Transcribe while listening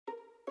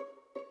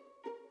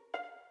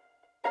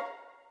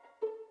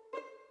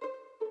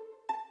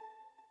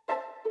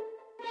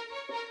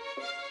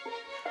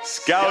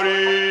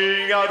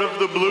Scouting out of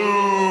the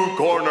blue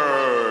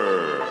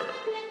corner.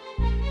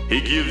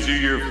 He gives you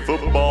your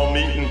football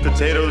meat and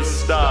potatoes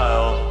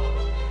style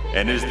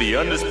and is the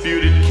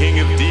undisputed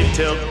king of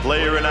detailed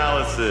player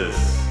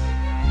analysis.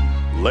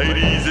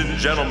 Ladies and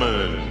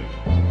gentlemen,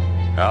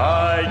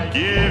 I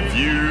give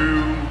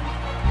you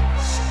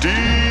Steve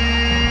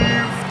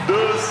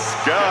the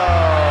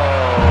Scout.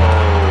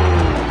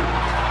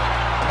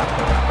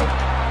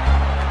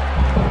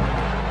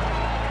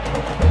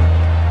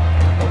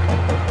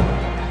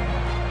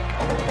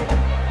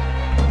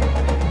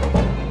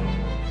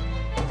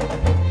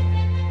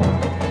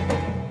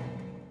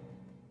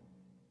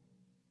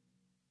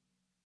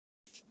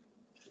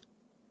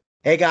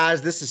 Hey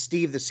guys, this is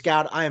Steve the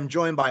Scout. I am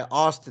joined by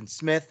Austin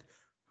Smith,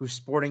 who's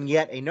sporting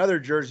yet another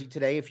jersey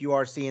today. If you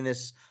are seeing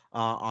this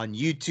on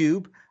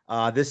YouTube,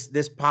 this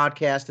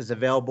podcast is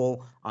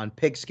available on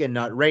Pigskin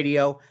Nut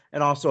Radio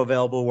and also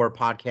available where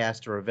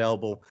podcasts are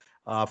available.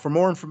 For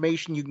more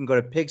information, you can go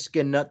to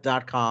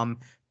pigskinnut.com.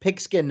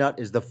 Pigskin Nut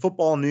is the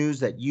football news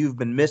that you've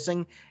been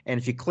missing. And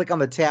if you click on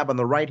the tab on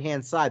the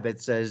right-hand side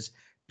that says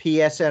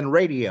PSN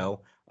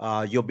Radio,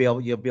 you'll be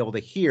able to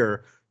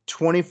hear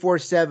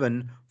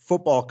 24/7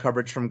 football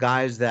coverage from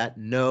guys that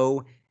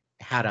know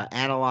how to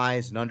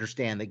analyze and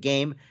understand the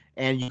game.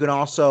 And you can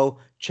also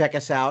check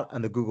us out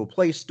on the Google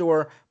Play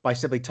Store by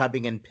simply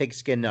typing in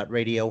Pigskin Nut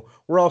Radio.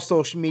 Where all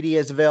social media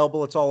is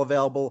available. It's all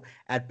available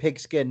at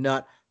Pigskin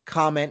Nut.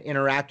 Comment,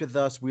 interact with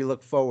us. We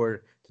look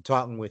forward to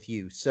talking with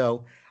you.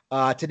 So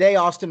today,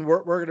 Austin,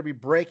 we're going to be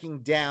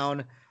breaking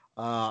down,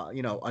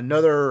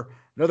 another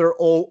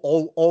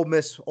Ole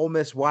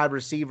Miss wide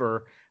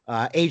receiver,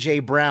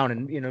 A.J. Brown.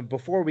 And,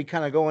 before we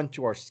kind of go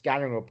into our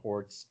scouting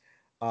reports,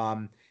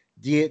 do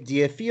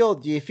you feel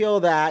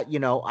that,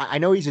 I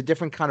know he's a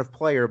different kind of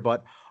player,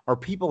 but are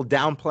people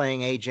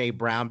downplaying A.J.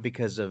 Brown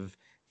because of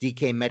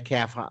DK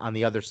Metcalf on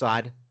the other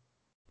side?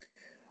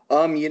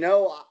 I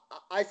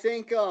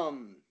think,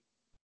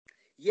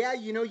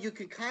 you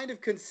can kind of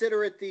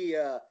consider it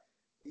the,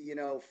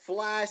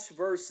 flash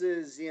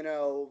versus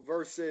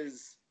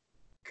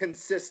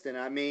consistent.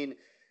 I mean,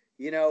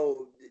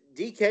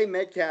 DK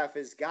Metcalf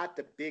has got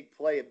the big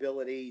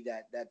playability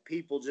that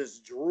people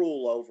just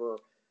drool over.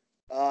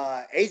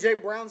 A.J.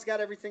 Brown's got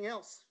everything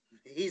else.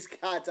 He's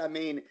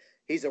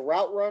a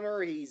route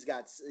runner. He's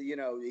got,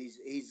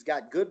 he's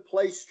got good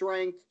play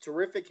strength,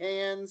 terrific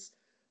hands,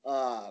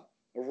 a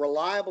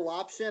reliable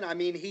option. I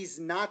mean, he's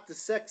not the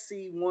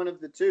sexy one of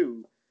the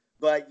two,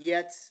 but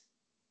yet,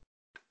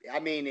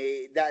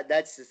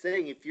 that's the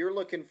thing. If you're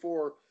looking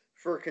for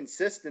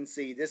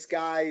consistency, this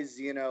guy's,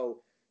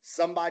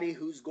 somebody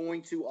who's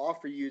going to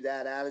offer you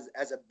that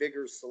as a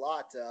bigger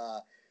slot,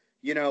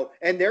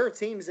 and there are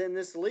teams in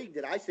this league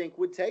that I think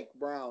would take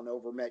Brown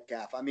over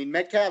Metcalf. I mean,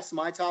 Metcalf's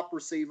my top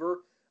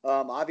receiver.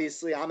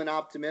 Obviously, I'm an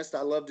optimist.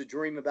 I love to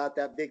dream about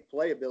that big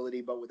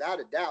playability, but without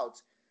a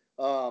doubt,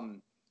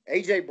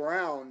 A.J.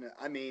 Brown,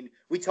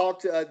 we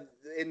talked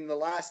in the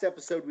last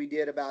episode we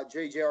did about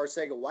J.J.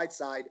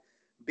 Arcega-Whiteside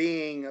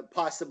being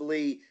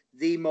possibly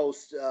the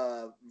most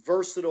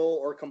versatile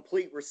or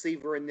complete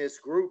receiver in this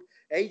group.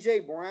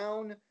 A.J.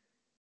 Brown,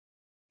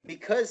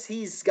 because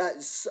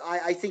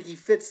I think he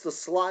fits the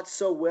slot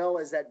so well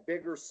as that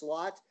bigger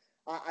slot,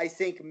 I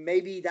think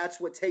maybe that's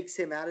what takes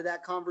him out of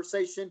that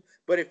conversation.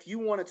 But if you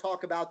want to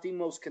talk about the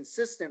most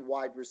consistent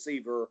wide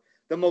receiver,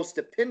 the most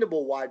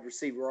dependable wide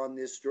receiver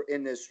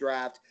in this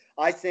draft,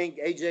 I think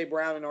A.J.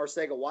 Brown and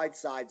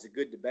Arcega-Whiteside's a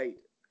good debate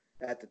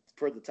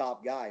for the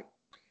top guy.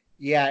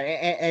 Yeah,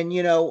 and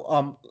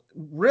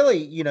really,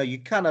 you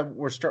kind of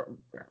were starting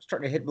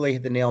to hit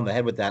the nail on the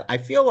head with that. I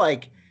feel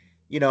like,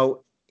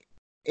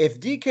 if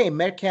DK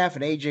Metcalf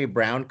and A.J.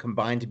 Brown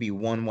combined to be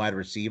one wide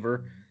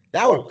receiver,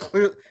 that would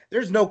clear.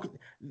 There's no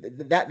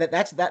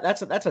that's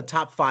a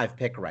top 5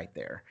 pick right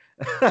there.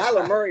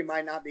 Kyler Murray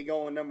might not be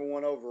going number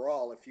 1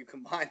 overall if you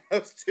combine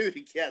those two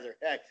together.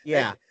 Heck,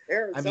 yeah,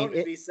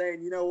 Arizona be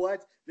saying, you know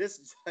what,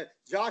 this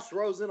Josh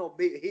Rosen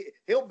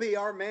he'll be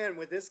our man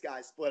with this guy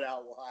split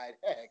out wide.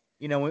 Heck.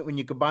 When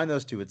you combine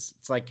those two, it's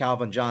like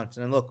Calvin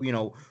Johnson. And look, we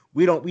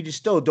just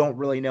still don't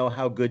really know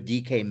how good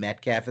DK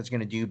Metcalf is going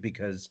to do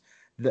because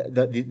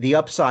the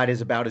upside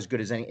is about as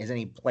good as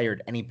any player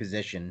at any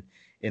position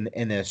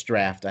in this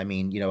draft. I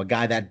mean, a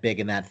guy that big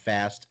and that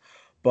fast.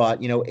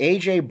 But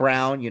A.J.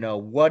 Brown,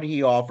 what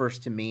he offers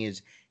to me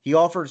is he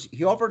offers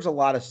a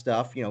lot of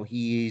stuff.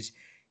 He's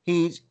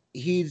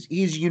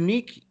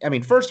unique. I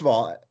mean, first of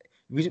all,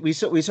 we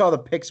saw the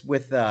picks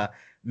with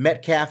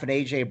Metcalf and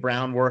A.J.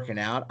 Brown working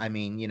out. I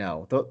mean,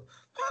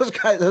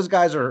 those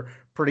guys are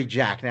pretty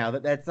jacked. Now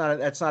that's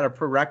not a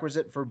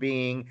prerequisite for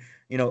being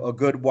a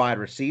good wide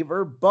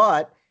receiver,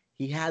 but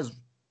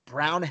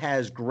Brown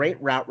has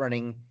great route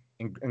running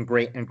and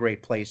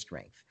great play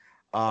strength.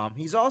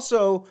 He's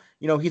also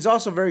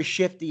very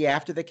shifty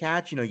after the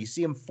catch. You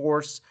see him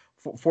force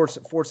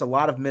a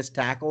lot of missed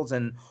tackles.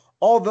 And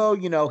although,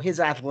 his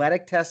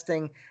athletic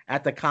testing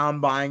at the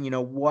combine,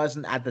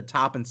 wasn't at the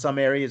top in some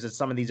areas as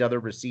some of these other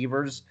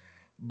receivers,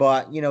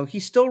 but, he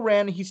still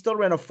ran a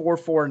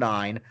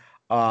 4.49.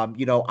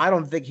 I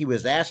don't think he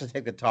was asked to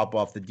take the top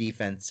off the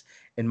defense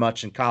in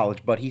much in college,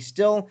 but he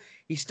still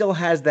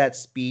has that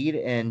speed,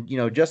 and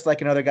just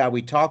like another guy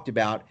we talked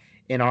about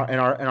in our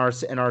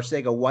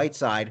Sega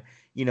Whiteside,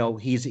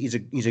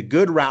 he's a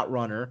good route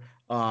runner.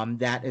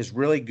 That is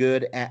really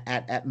good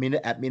at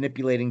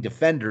manipulating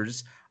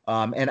defenders.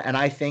 And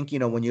I think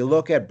when you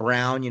look at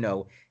Brown,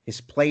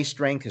 his play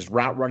strength, his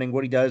route running,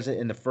 what he does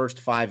in the first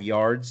 5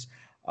 yards,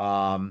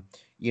 and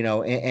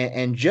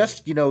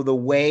just the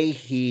way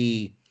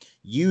he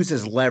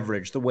uses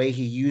leverage, the way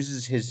he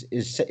uses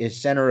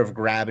his center of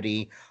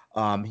gravity,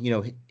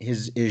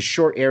 his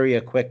short area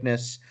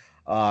quickness,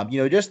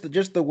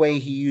 just the way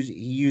he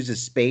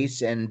uses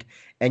space, and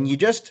you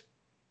just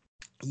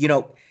you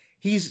know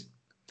he's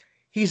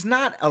he's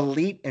not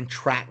elite in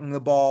tracking the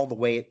ball the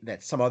way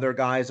that some other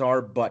guys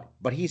are, but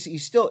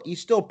he's still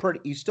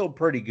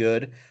pretty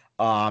good.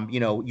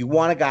 You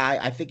want a guy.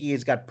 I think he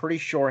has got pretty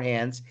sure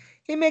hands.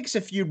 He makes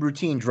a few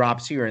routine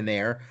drops here and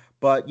there,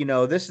 but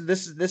this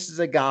is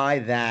a guy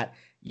that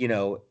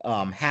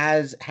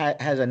has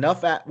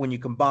enough at when you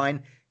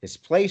combine his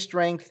play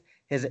strength,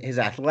 his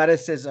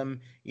athleticism,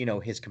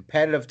 his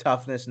competitive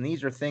toughness, and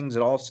these are things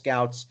that all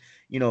scouts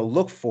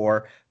look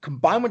for,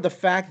 combined with the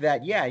fact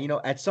that, yeah,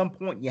 at some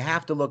point you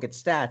have to look at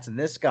stats, and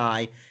this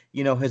guy,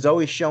 has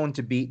always shown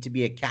to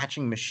be a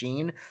catching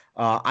machine.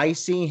 I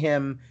see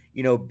him,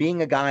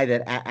 being a guy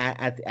that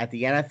at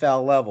the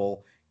NFL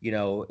level,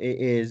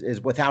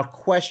 is without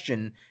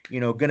question,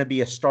 going to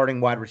be a starting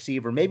wide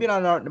receiver. Maybe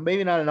not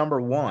a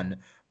number one,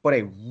 but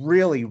a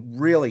really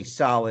really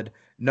solid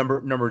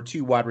number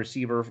two wide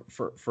receiver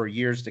for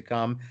years to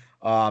come.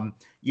 I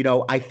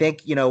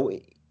think he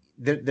don't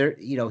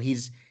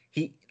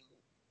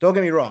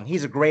get me wrong.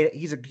 He's a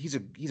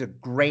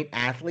great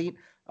athlete.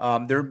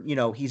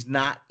 He's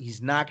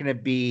not going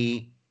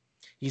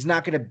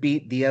to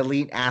beat the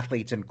elite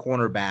athletes in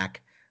cornerback.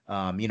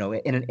 In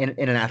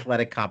an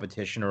athletic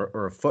competition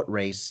or a foot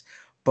race.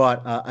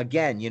 But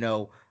again,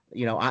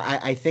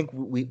 I think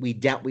we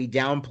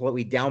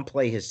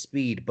downplay his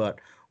speed. But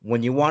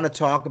when you want to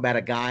talk about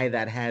a guy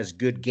that has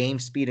good game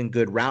speed and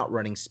good route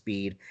running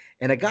speed,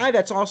 and a guy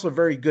that's also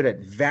very good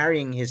at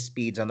varying his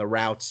speeds on the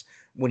routes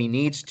when he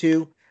needs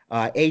to,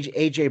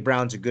 AJ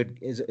Brown's a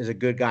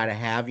good guy to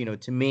have.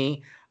 To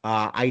me,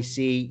 I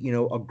see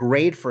a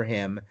grade for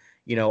him.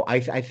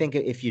 I think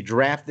if you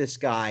draft this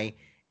guy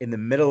in the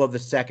middle of the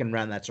second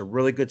round, that's a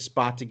really good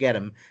spot to get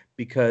him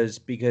because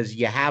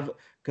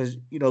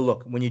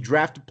look, when you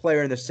draft a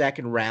player in the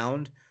second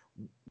round,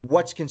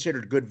 what's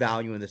considered good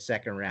value in the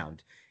second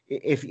round?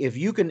 If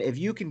you can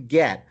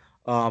get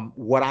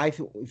what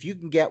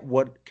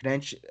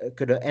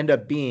could end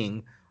up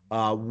being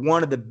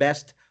one of the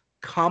best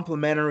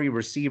complementary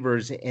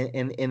receivers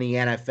in the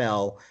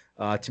NFL,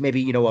 to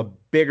maybe a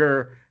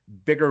bigger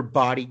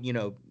body,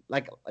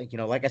 like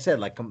I said,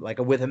 like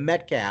with a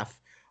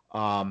Metcalf,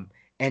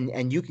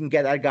 and you can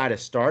get that guy to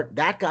start.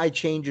 That guy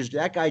changes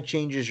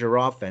your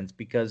offense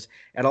because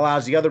it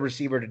allows the other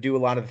receiver to do a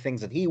lot of the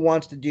things that he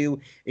wants to do.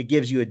 It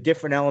gives you a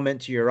different element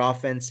to your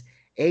offense.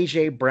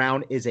 AJ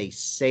Brown is a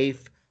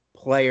safe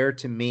player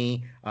to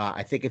me.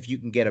 I think if you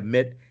can get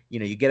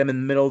you get him in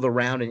the middle of the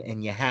round,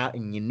 and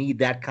you need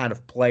that kind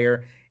of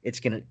player, it's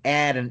going to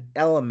add an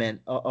element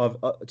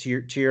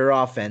to your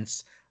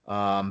offense.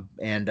 I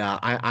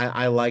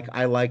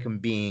like him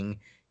being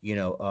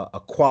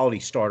a quality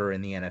starter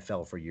in the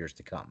NFL for years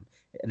to come.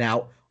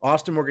 Now,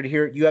 Austin, we're going to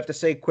hear you have to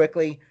say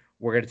quickly.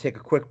 We're going to take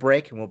a quick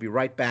break, and we'll be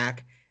right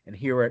back and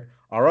hear what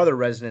our other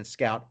resident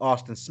scout,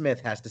 Austin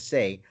Smith, has to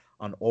say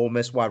on Ole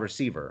Miss wide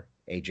receiver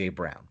A.J.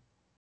 Brown.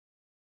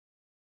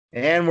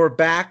 And we're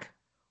back.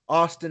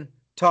 Austin,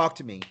 talk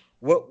to me.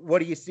 What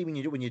do you see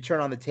when you turn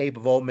on the tape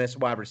of Ole Miss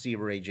wide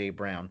receiver A.J.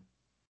 Brown?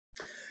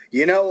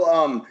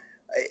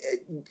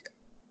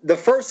 The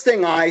first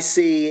thing I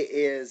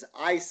see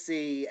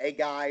a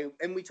guy,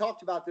 and we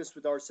talked about this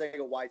with our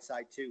Sega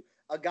Whiteside too,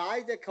 a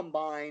guy that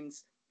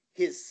combines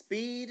his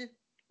speed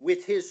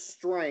with his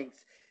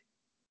strength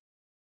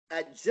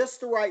at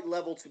just the right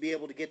level to be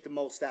able to get the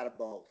most out of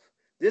both.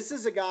 This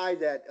is a guy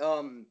that,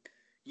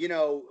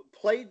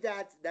 played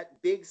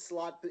that big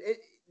slot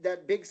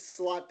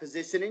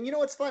position. And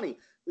it's funny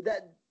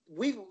that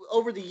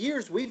over the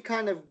years, we've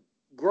kind of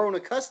grown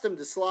accustomed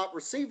to slot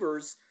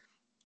receivers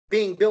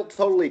being built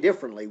totally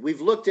differently.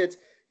 We've looked at,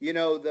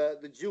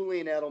 the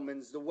Julian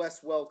Edelmans, the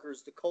Wes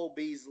Welkers, the Cole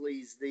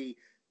Beasleys, the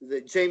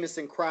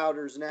Jamison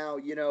Crowders now,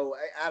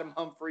 Adam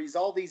Humphries,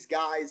 all these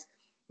guys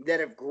that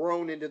have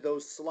grown into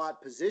those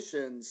slot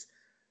positions.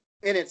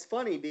 And it's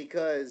funny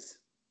because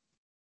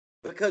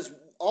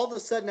all of a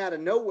sudden out of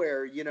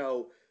nowhere,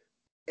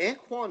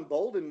 Anquan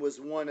Boldin was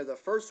one of the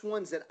first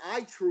ones that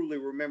I truly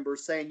remember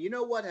saying, you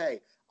know what,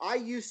 hey, I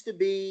used to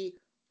be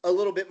a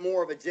little bit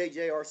more of a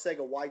J.J.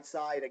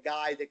 Arcega-Whiteside, a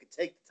guy that could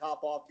take the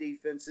top off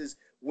defenses,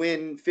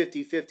 win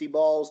 50-50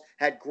 balls,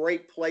 had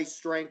great play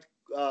strength,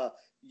 that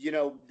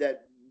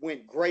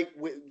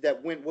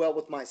went well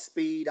with my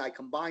speed. I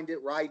combined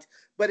it right.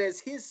 But as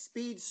his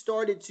speed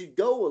started to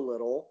go a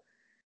little,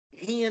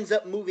 he ends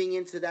up moving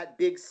into that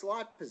big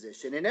slot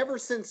position. And ever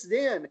since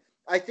then,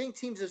 I think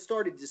teams have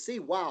started to see,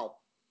 wow,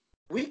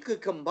 we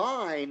could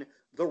combine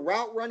the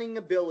route running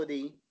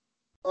ability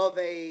of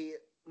a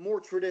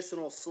more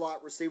traditional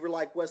slot receiver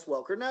like Wes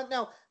Welker.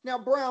 Now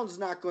Brown's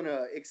not going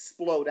to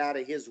explode out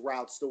of his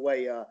routes the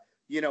way a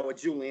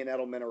Julian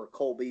Edelman or a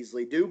Cole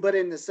Beasley do, but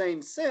in the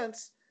same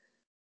sense,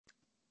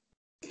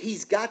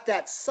 he's got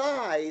that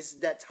size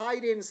that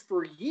tight ends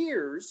for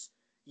years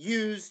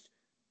used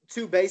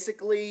to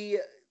basically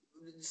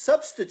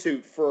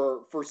substitute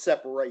for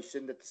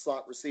separation that the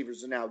slot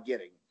receivers are now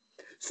getting.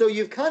 So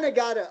you've kind of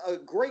got a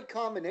great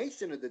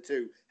combination of the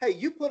two. Hey,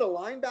 you put a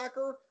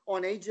linebacker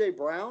on A.J.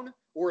 Brown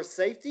or a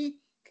safety,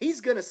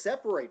 he's going to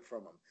separate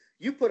from him.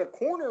 You put a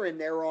corner in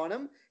there on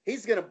him,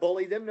 he's going to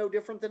bully them no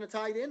different than a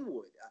tight end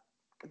would.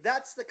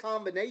 That's the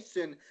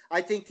combination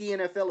I think the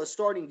NFL is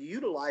starting to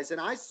utilize. And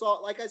I saw,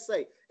 like I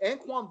say,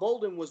 Anquan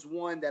Boldin was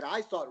one that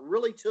I thought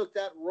really took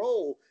that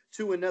role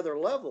to another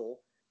level.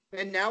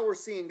 And now we're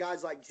seeing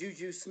guys like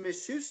Juju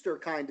Smith-Schuster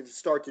kind of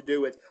start to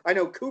do it. I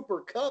know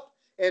Cooper Kupp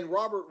and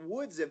Robert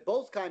Woods have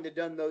both kind of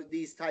done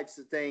these types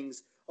of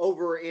things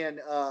over in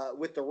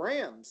with the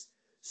Rams.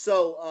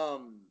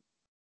 So,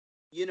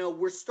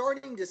 we're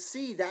starting to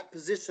see that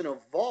position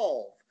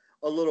evolve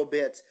a little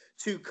bit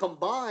to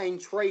combine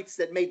traits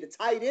that made the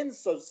tight end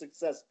so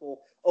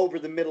successful over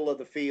the middle of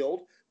the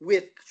field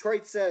with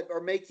traits that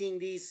are making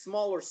these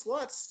smaller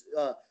slots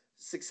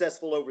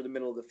successful over the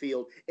middle of the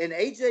field. And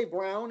A.J.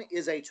 Brown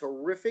is a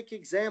terrific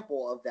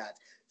example of that.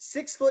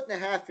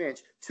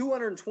 6'1.5",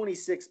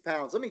 226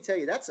 pounds. Let me tell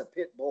you, that's a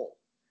pit bull.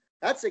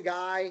 That's a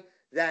guy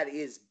that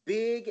is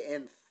big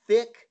and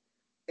thick.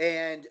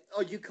 And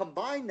you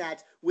combine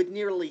that with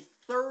nearly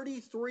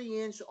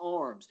 33-inch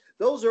arms.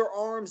 Those are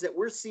arms that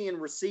we're seeing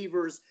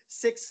receivers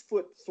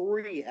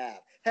 6'3" have.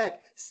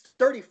 Heck,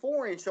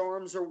 34-inch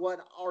arms are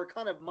what are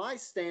kind of my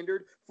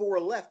standard for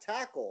a left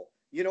tackle,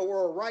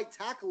 or a right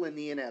tackle in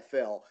the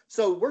NFL.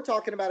 So we're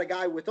talking about a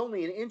guy with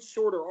only an inch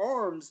shorter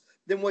arms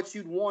than what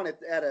you'd want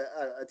at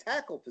a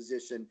tackle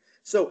position.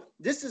 So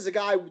this is a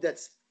guy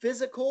that's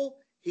physical.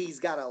 He's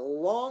got a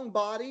long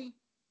body,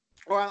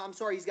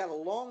 he's got a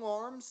long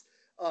arms.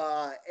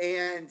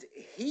 And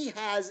he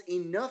has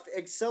enough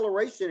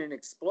acceleration and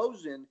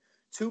explosion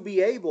to be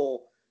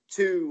able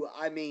to,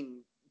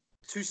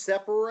 to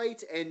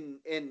separate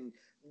and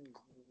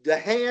the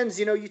hands,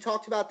 you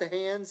talked about the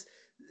hands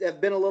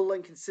have been a little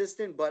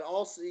inconsistent, but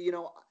also,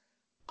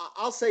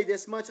 I'll say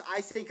this much. I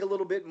think a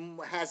little bit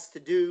has to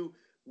do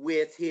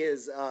with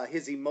his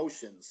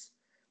emotions,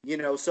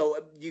 so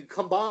you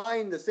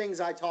combine the things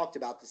I talked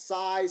about, the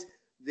size,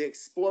 the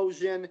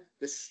explosion,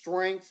 the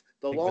strength,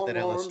 the long that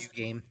arms. LSU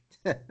game.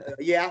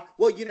 Yeah.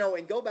 Well,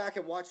 and go back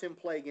and watch him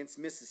play against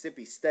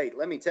Mississippi State.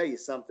 Let me tell you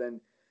something.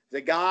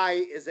 The guy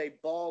is a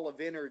ball of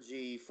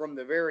energy from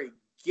the very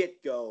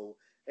get-go,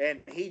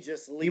 and he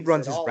just leaves. He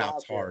runs his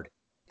routes hard.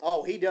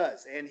 Oh, he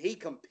does, and he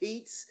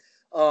competes.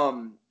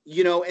 And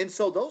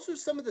so those are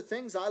some of the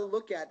things I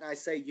look at, and I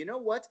say, you know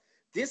what?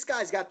 This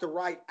guy's got the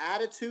right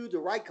attitude, the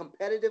right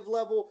competitive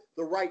level,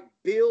 the right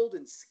build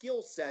and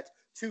skill set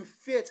to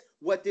fit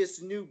what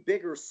this new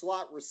bigger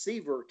slot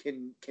receiver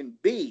can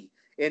be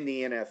in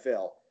the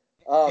NFL.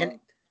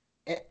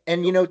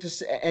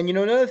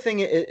 Another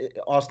thing,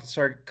 Austin,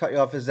 sorry to cut you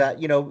off, is that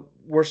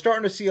we're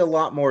starting to see a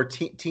lot more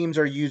teams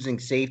are using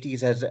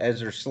safeties as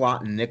their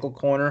slot and nickel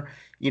corner.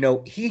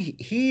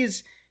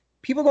 He's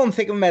people don't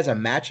think of him as a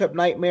matchup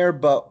nightmare,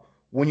 but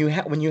when you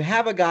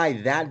have a guy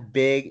that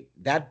big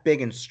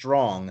and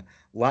strong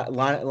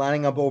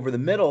lining up over the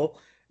middle,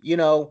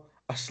 a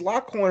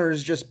slot corner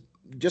is just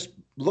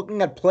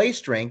looking at play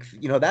strength.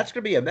 That's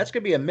gonna be a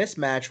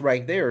mismatch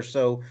right there.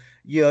 So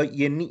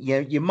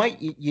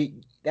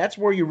that's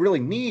where you really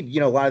need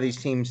a lot of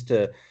these teams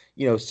to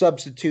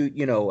substitute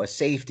a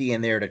safety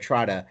in there to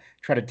try to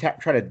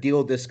deal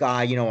with this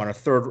guy on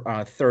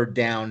a third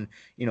down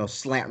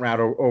slant route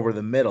over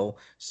the middle.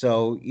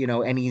 So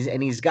and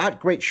he's got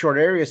great short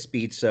area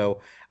speed.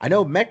 So I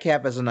know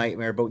Metcalf is a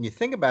nightmare, but when you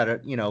think about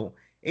it,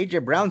 A.J.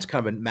 Brown's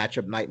kind of a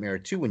matchup nightmare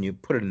too when you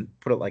put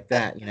it like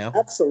that.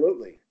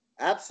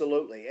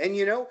 Absolutely. And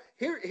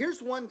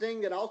here's one thing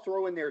that I'll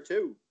throw in there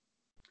too.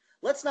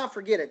 Let's not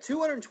forget it.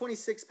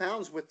 226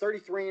 pounds with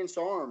 33-inch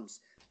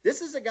arms.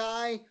 This is a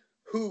guy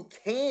who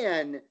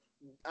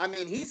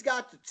he's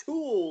got the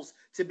tools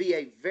to be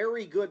a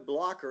very good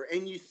blocker.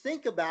 And you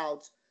think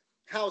about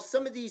how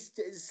some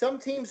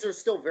teams are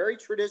still very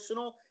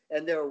traditional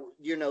and they're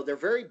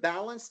very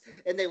balanced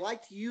and they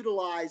like to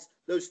utilize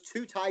those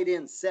two tight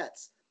end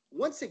sets.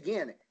 Once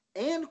again,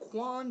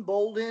 Anquan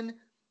Boldin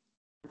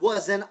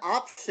was an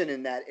option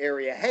in that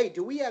area. Hey,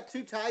 do we have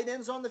two tight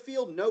ends on the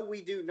field? No,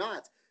 we do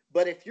not.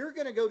 But if you're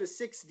going to go to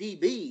 6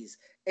 DBs,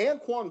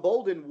 Anquan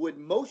Boldin would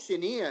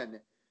motion in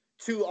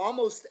to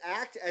almost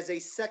act as a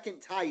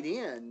second tight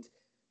end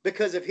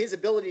because of his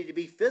ability to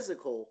be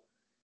physical.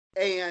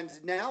 And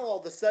now all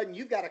of a sudden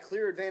you've got a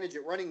clear advantage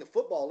at running the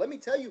football. Let me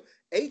tell you,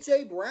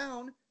 A.J.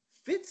 Brown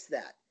fits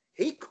that.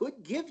 He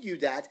could give you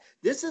that.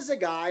 This is a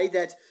guy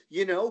that,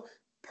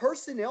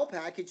 personnel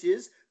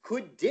packages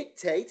could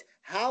dictate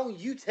how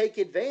you take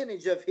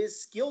advantage of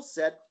his skill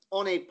set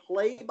on a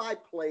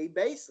play-by-play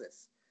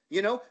basis.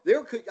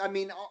 There could, I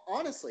mean,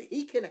 honestly,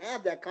 he can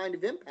have that kind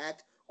of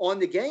impact on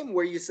the game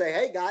where you say,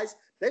 hey, guys,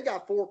 they've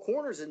got 4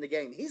 corners in the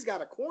game. He's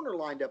got a corner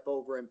lined up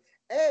over him.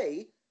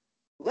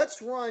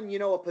 Let's run,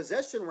 a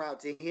possession route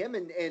to him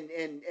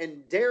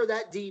and dare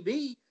that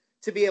DB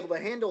to be able to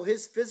handle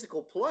his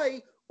physical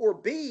play, or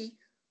B,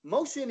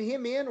 motion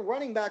him in,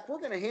 running back, we're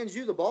going to hand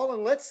you the ball,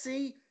 and let's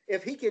see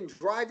if he can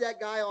drive that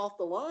guy off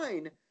the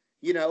line,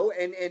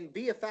 and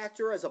be a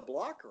factor as a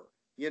blocker,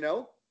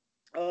 or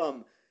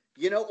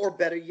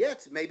better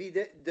yet, maybe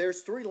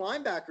there's 3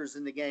 linebackers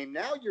in the game.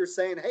 Now you're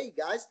saying, hey,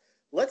 guys,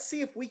 let's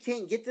see if we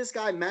can't get this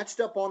guy matched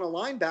up on a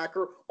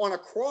linebacker on a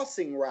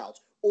crossing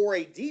route or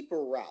a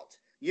deeper route,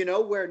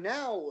 where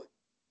now,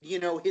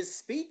 his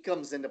speed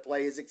comes into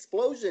play, his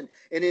explosion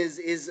and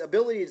his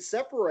ability to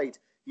separate,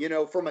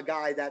 from a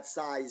guy that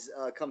size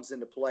comes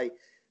into play.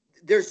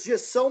 There's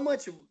just so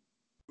much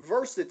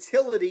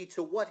versatility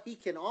to what he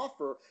can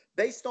offer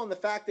based on the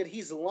fact that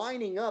he's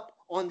lining up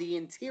on the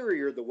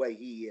interior the way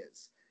he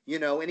is,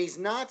 and he's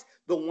not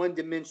the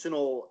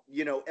one-dimensional,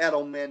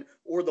 Edelman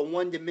or the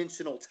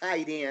one-dimensional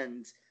tight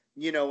end,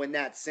 in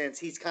that sense.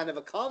 He's kind of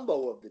a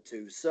combo of the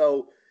two.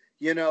 So,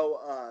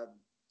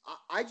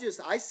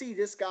 I see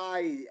this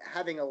guy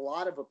having a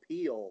lot of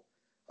appeal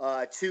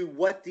to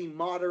what the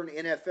modern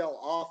NFL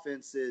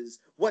offenses,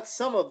 what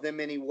some of them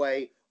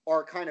anyway,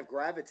 are kind of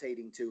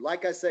gravitating to.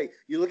 Like I say,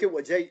 you look at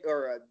what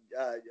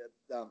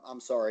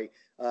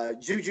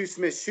Juju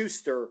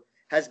Smith-Schuster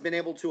has been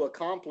able to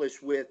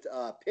accomplish with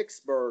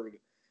Pittsburgh.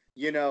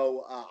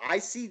 I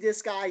see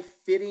this guy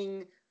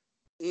fitting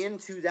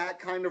into that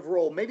kind of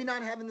role, maybe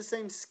not having the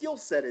same skill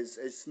set as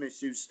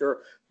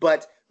Smith-Schuster,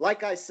 but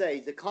like I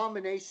say, the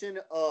combination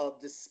of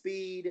the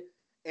speed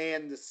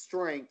and the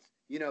strength,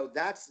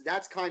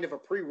 that's kind of a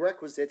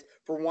prerequisite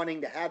for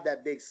wanting to have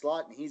that big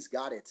slot, and he's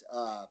got it.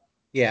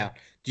 Yeah.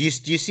 Do you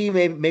see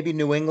maybe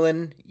New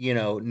England,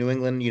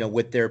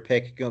 with their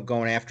pick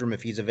going after him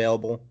if he's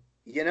available?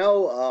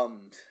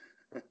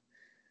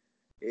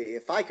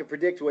 If I could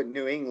predict what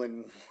New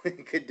England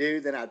could do,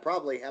 then I'd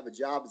probably have a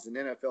job as an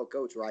NFL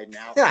coach right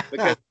now,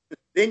 because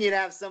then you'd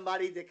have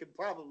somebody that could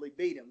probably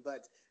beat him.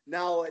 But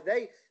no,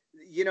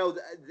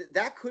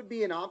 that could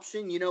be an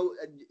option.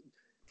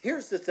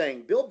 Here's the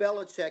thing. Bill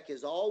Belichick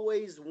is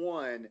always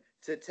one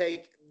to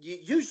take,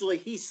 usually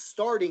he's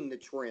starting the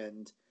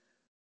trend,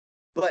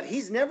 but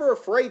he's never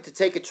afraid to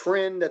take a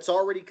trend that's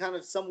already kind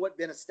of somewhat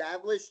been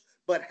established,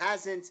 but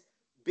hasn't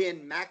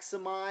been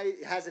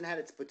maximized, hasn't had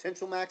its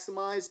potential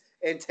maximized,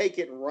 and take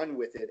it and run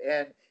with it.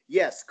 And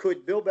yes,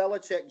 could Bill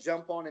Belichick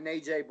jump on an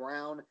AJ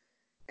Brown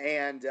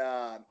and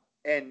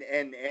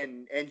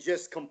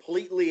just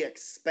completely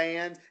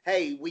expand?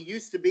 Hey, we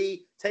used to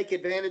take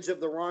advantage of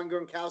the Ron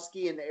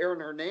Gronkowski and the Aaron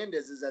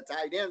Hernandez as a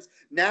tight ends.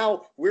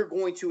 Now we're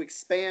going to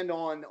expand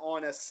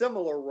on a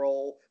similar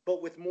role,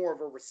 but with more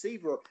of a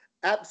receiver.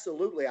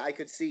 Absolutely, I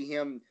could see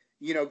him,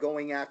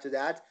 going after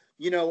that.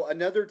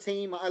 Another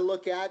team I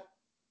look at,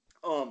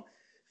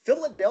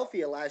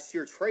 Philadelphia last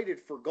year traded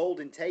for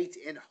Golden Tate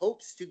in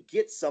hopes to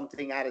get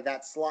something out of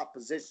that slot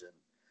position.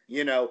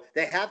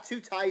 They have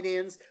 2 tight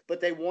ends, but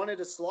they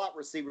wanted a slot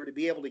receiver to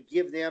be able to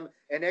give them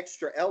an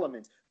extra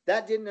element.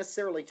 That didn't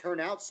necessarily turn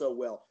out so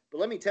well. But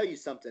let me tell you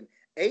something.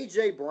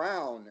 A.J.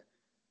 Brown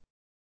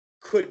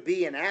could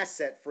be an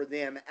asset for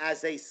them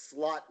as a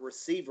slot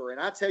receiver.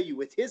 And I tell you,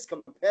 with his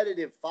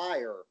competitive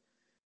fire,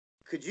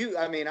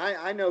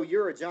 I know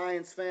you're a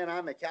Giants fan,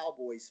 I'm a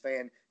Cowboys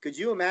fan. Could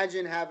you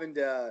imagine having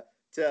to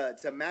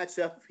match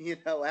up,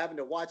 having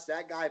to watch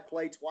that guy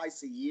play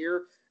twice a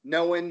year,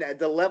 knowing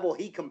the level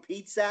he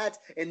competes at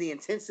and the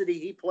intensity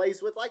he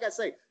plays with? Like I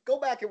say, go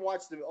back and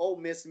watch the Ole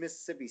Miss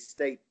Mississippi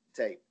State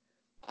tape.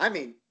 I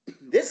mean,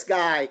 this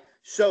guy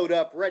showed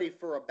up ready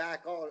for a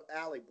back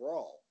alley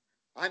brawl.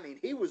 I mean,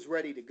 he was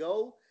ready to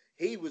go.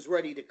 He was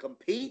ready to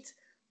compete.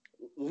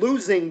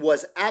 Losing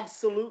was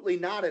absolutely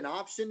not an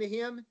option to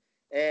him.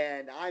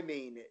 And I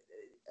mean,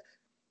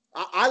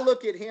 I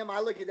look at him, I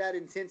look at that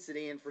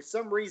intensity, and for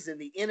some reason,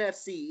 the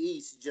NFC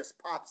East just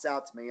pops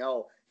out to me.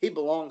 Oh, he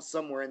belongs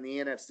somewhere in the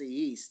NFC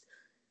East.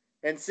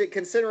 And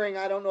considering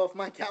I don't know if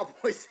my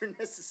Cowboys are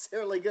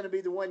necessarily going to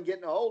be the one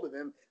getting a hold of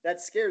him,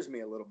 that scares me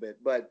a little bit.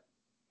 But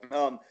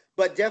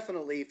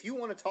definitely, if you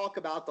want to talk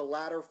about the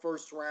latter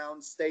first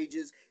round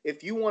stages,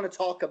 if you want to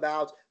talk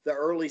about the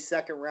early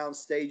second round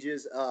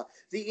stages,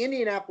 the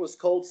Indianapolis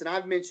Colts, and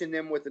I've mentioned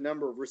them with a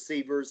number of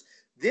receivers,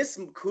 this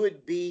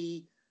could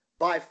be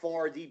by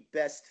far the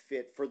best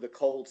fit for the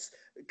Colts,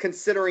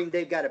 considering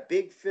they've got a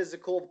big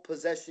physical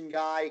possession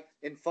guy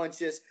in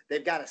Funchess.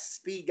 They've got a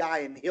speed guy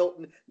in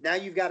Hilton. Now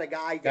you've got a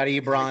guy. Got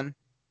Ebron.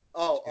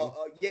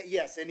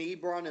 Yes, and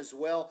Ebron as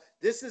well.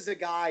 This is a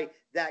guy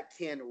that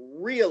can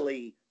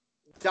really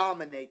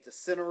dominate the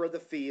center of the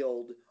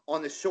field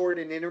on the short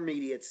and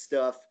intermediate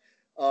stuff.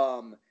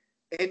 And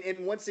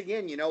once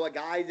again, a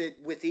guy that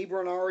with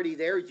Ebron already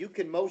there, you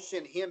can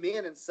motion him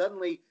in, and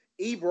suddenly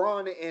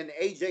Ebron and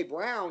A.J.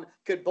 Brown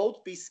could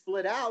both be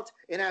split out,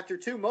 and after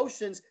 2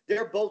 motions,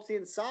 they're both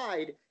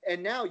inside,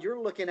 and now you're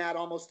looking at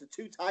almost a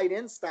 2 tight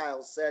end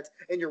style set,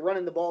 and you're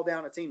running the ball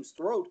down a team's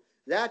throat.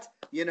 That,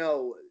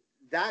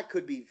 that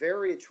could be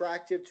very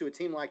attractive to a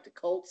team like the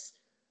Colts.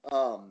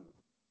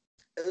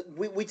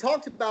 We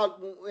talked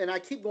about, and I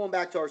keep going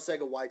back to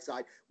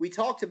Arcega-Whiteside, we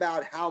talked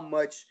about how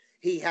much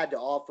he had to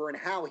offer and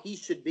how he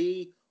should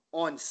be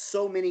on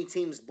so many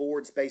teams'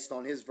 boards based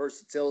on his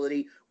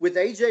versatility. With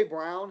A.J.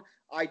 Brown,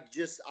 I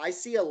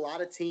see a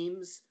lot of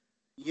teams,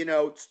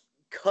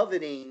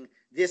 coveting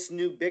this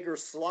new bigger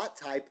slot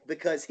type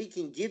because he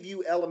can give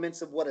you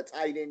elements of what a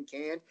tight end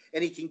can,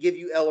 and he can give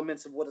you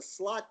elements of what a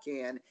slot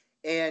can.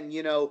 And,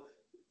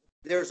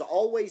 there's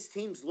always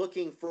teams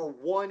looking for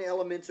one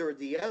element or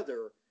the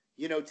other,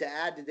 to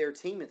add to their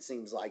team, it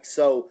seems like.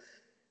 So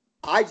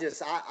I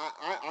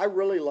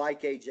really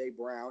like A.J.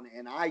 Brown,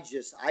 and I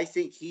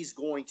think he's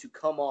going to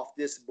come off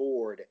this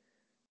board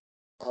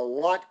a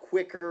lot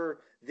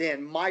quicker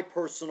than my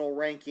personal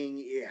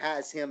ranking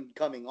has him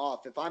coming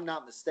off. If I'm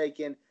not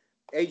mistaken,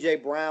 A.J.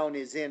 Brown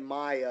is in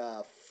my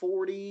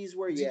 40s.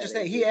 Where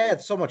he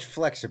adds so much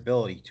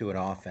flexibility to an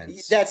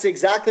offense. That's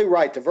exactly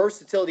right. The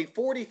versatility.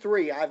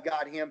 43, I've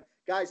got him.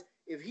 Guys,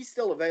 if he's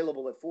still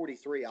available at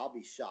 43, I'll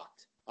be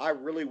shocked. I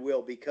really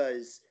will,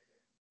 because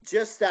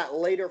just that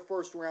later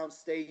first round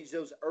stage,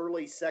 those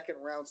early second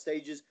round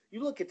stages,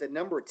 you look at the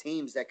number of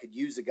teams that could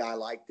use a guy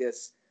like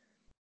this.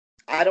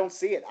 I don't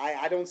see it.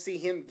 I don't see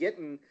him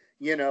getting,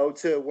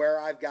 to where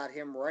I've got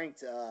him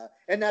ranked.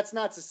 And that's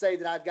not to say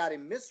that I've got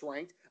him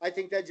misranked. I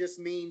think that just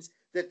means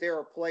that there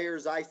are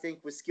players, I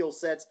think, with skill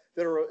sets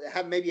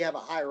that maybe have a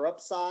higher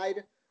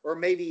upside or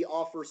maybe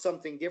offer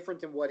something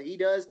different than what he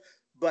does.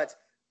 But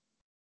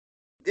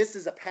this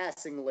is a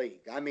passing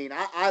league. I mean,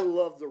 I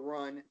love the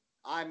run.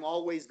 I'm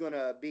always going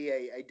to be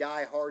a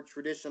die-hard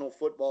traditional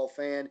football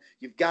fan.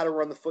 You've got to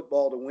run the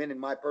football to win, in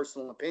my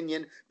personal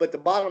opinion. But the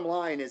bottom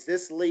line is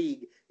this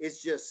league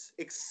is just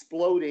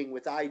exploding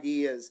with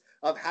ideas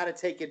of how to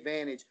take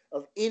advantage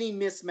of any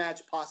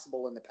mismatch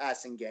possible in the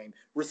passing game.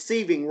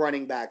 Receiving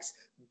running backs,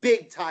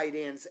 big tight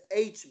ends,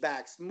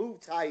 H-backs,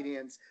 move tight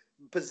ends,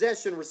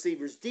 possession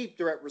receivers, deep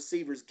threat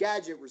receivers,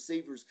 gadget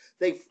receivers.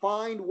 They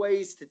find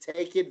ways to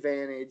take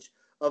advantage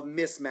of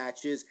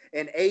mismatches,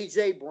 and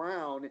A.J.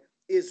 Brown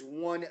is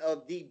one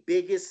of the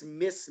biggest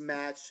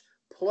mismatch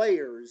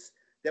players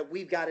that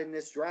we've got in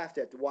this draft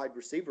at the wide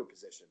receiver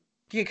position.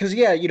 Yeah, because,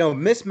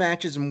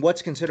 mismatches and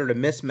what's considered a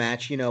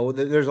mismatch,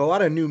 there's a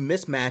lot of new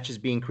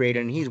mismatches being created,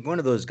 and he's one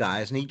of those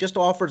guys, and he just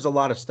offers a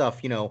lot of stuff,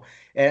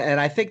 and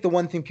I think the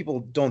one thing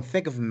people don't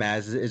think of him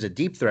as is a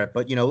deep threat,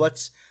 but,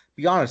 let's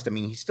be honest. I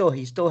mean, he still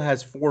has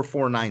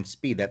 4.49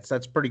 speed.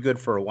 That's pretty good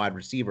for a wide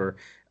receiver.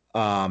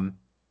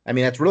 I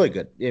mean, that's really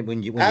good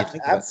when you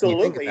think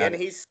absolutely, about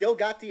and he's still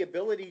got the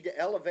ability to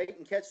elevate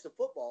and catch the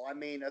football. I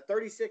mean, a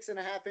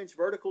 36.5-inch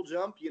vertical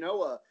jump.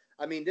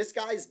 This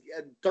guy's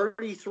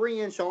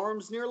 33-inch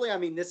arms nearly. I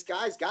mean, this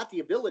guy's got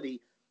the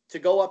ability to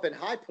go up and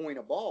high point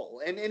a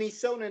ball, and he's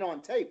shown it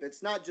on tape.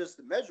 It's not just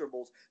the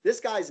measurables. This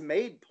guy's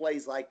made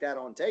plays like that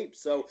on tape.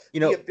 So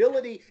the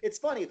ability. It's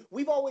funny.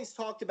 We've always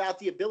talked about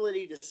the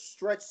ability to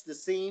stretch the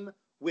seam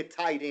with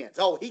tight ends.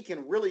 Oh, he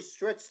can really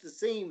stretch the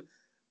seam.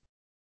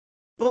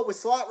 But with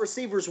slot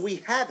receivers, we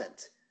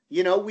haven't.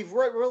 We've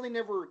really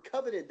never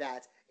coveted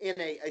that in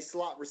a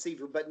slot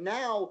receiver. But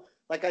now,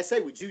 like I say,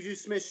 with Juju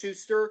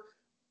Smith-Schuster,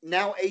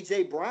 now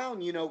A.J.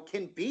 Brown,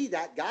 can be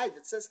that guy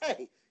that says,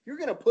 hey, you're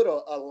going to put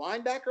a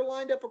linebacker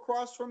lined up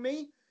across from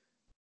me?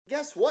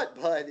 Guess what,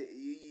 bud?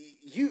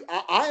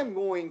 I am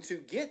going to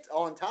get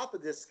on top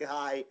of this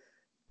guy,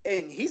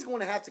 and he's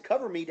going to have to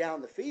cover me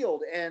down the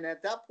field. And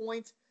at that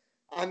point,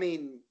 I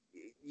mean,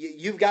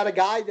 you've got a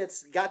guy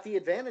that's got the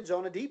advantage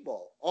on a deep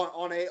ball,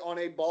 on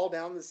a ball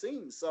down the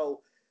seam.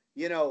 So,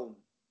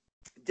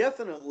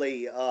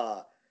 definitely,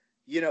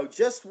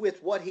 just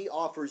with what he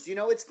offers,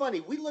 it's funny.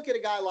 We look at a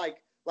guy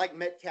like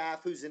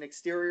Metcalf, who's an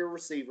exterior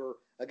receiver,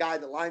 a guy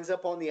that lines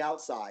up on the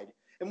outside,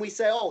 and we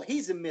say, oh,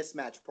 he's a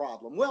mismatch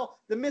problem. Well,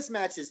 the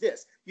mismatch is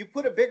this. You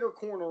put a bigger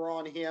corner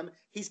on him,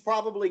 he's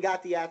probably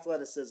got the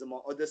athleticism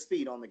or the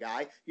speed on the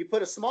guy. You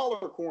put a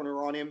smaller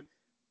corner on him,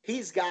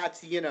 he's got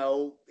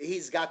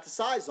the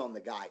size on the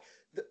guy.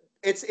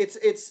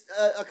 It's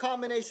a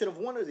combination of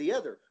one or the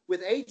other.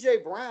 With A.J.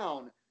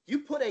 Brown, you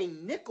put a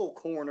nickel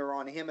corner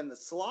on him in the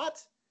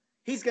slot,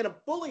 he's going to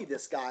bully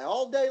this guy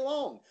all day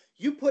long.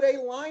 You put a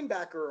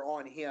linebacker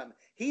on him,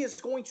 he is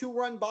going to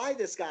run by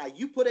this guy.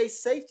 You put a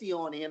safety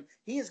on him,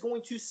 he is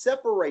going to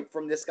separate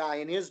from this guy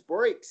in his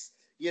breaks.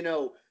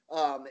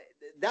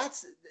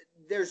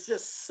 There's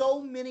just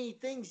so many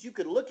things you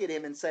could look at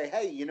him and say,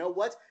 hey, you know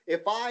what?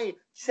 If I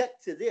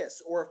check to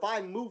this, or if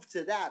I move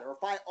to that, or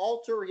if I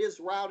alter his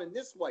route in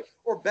this way,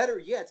 or better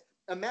yet,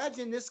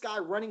 imagine this guy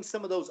running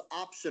some of those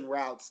option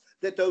routes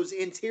that those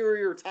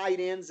interior tight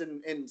ends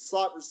and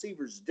slot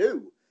receivers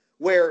do,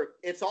 where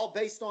it's all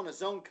based on a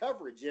zone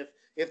coverage.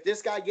 If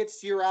this guy gets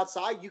to your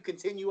outside, you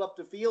continue up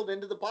the field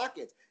into the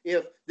pocket.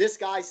 If this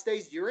guy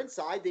stays to your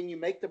inside, then you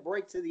make the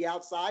break to the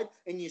outside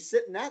and you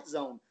sit in that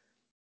zone.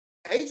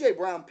 A.J.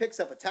 Brown picks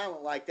up a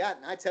talent like that,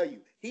 and I tell you,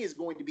 he is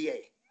going to be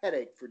a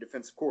headache for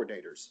defensive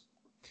coordinators.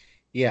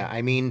 Yeah,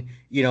 I mean,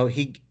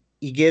 he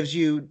gives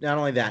you not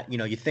only that,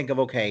 you think of,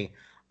 okay,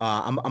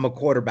 I'm a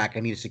quarterback, I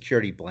need a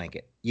security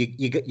blanket.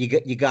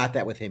 You got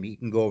that with him. He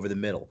can go over the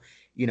middle.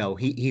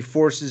 He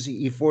forces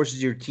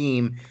your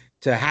team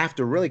to have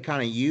to really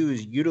kind of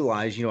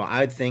utilize.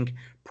 I'd think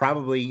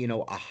probably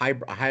a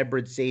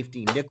hybrid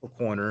safety nickel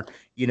corner.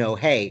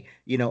 Hey,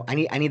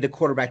 I need the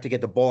quarterback to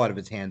get the ball out of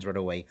his hands right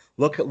away.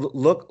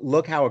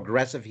 Look how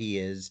aggressive he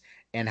is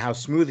and how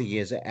smooth he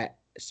is at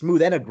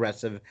smooth and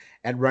aggressive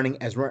at running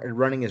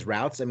his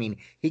routes. I mean,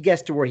 he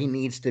gets to where he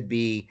needs to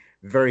be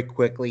very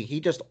quickly. He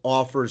just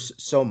offers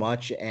so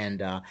much,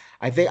 and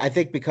I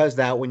think because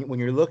that when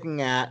you're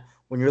looking at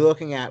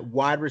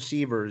wide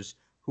receivers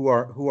who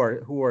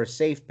are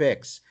safe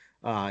picks,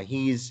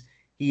 he's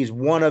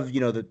one of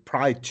the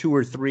probably two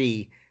or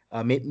three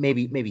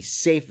maybe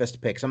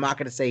safest picks. I'm not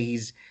going to say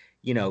he's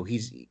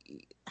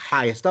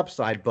highest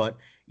upside, but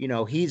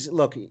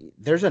look,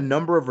 there's a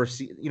number of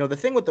the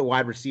thing with the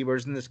wide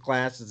receivers in this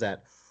class is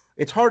that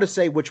it's hard to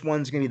say which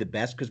one's going to be the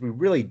best because we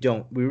really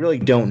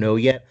don't know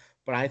yet.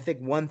 But I think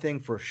one thing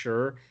for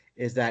sure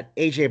is that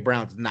AJ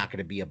Brown's not going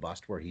to be a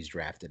bust where he's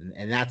drafted,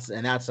 and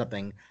that's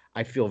something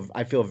I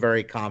feel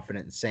very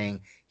confident in saying.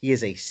 He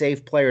is a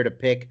safe player to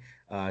pick.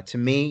 To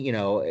me,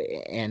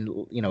 and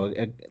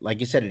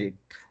like you said,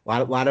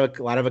 a lot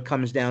of it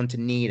comes down to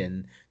need,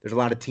 and there's a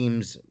lot of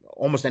teams.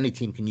 Almost any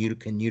team can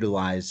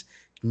utilize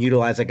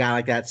a guy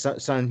like that.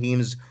 Some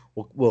teams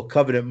will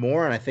covet it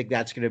more, and I think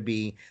that's going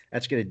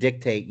to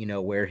dictate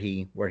where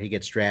he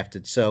gets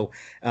drafted. So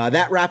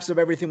that wraps up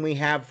everything we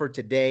have for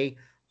today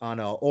on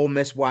Ole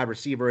Miss wide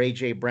receiver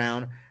AJ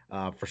Brown.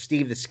 For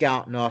Steve the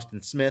Scout and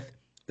Austin Smith,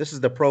 this is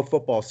the Pro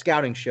Football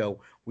Scouting Show.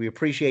 We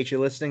appreciate you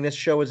listening. This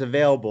show is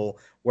available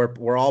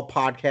where all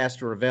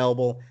podcasts are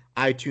available,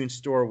 iTunes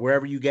Store,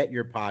 wherever you get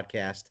your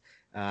podcast.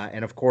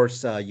 And of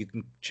course, you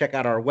can check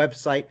out our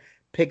website,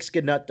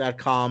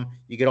 pigskinNut.com.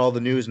 You get all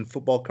the news and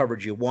football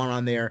coverage you want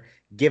on there,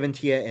 given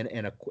to you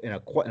in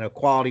a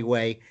quality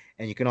way.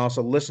 And you can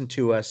also listen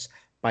to us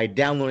by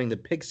downloading the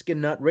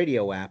Pigskin Nut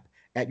radio app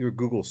at your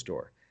Google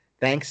store.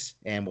 Thanks,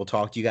 and we'll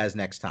talk to you guys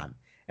next time.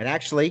 And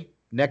actually,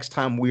 next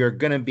time we are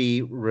going to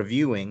be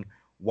reviewing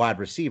wide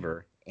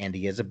receiver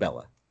Andy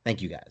Isabella.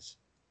 Thank you, guys.